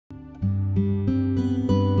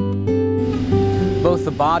both the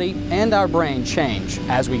body and our brain change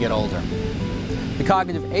as we get older. The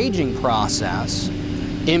cognitive aging process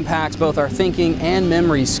impacts both our thinking and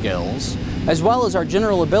memory skills, as well as our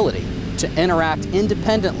general ability to interact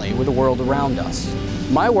independently with the world around us.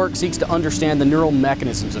 My work seeks to understand the neural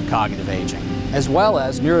mechanisms of cognitive aging, as well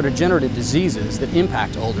as neurodegenerative diseases that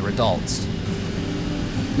impact older adults.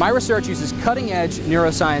 My research uses cutting-edge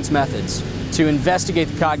neuroscience methods to investigate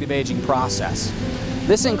the cognitive aging process.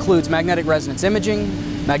 This includes magnetic resonance imaging,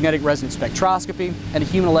 magnetic resonance spectroscopy, and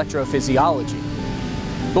human electrophysiology.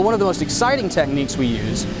 But one of the most exciting techniques we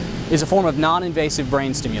use is a form of non-invasive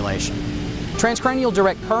brain stimulation. Transcranial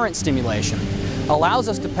direct current stimulation allows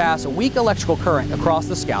us to pass a weak electrical current across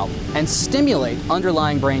the scalp and stimulate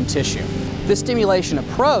underlying brain tissue. This stimulation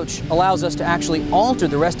approach allows us to actually alter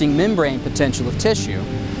the resting membrane potential of tissue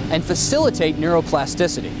and facilitate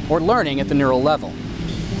neuroplasticity, or learning at the neural level.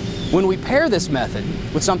 When we pair this method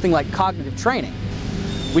with something like cognitive training,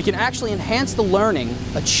 we can actually enhance the learning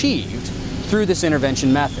achieved through this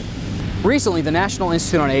intervention method. Recently, the National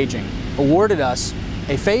Institute on Aging awarded us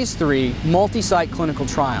a Phase 3 multi-site clinical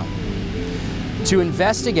trial to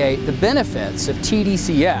investigate the benefits of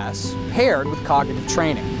TDCS paired with cognitive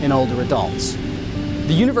training in older adults.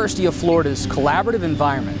 The University of Florida's collaborative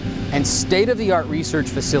environment and state-of-the-art research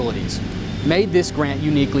facilities made this grant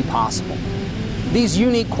uniquely possible. These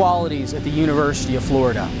unique qualities at the University of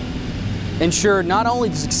Florida ensure not only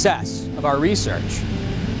the success of our research,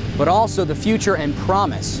 but also the future and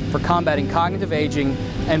promise for combating cognitive aging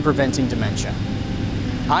and preventing dementia.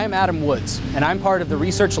 I am Adam Woods, and I'm part of the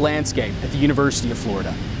research landscape at the University of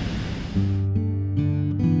Florida.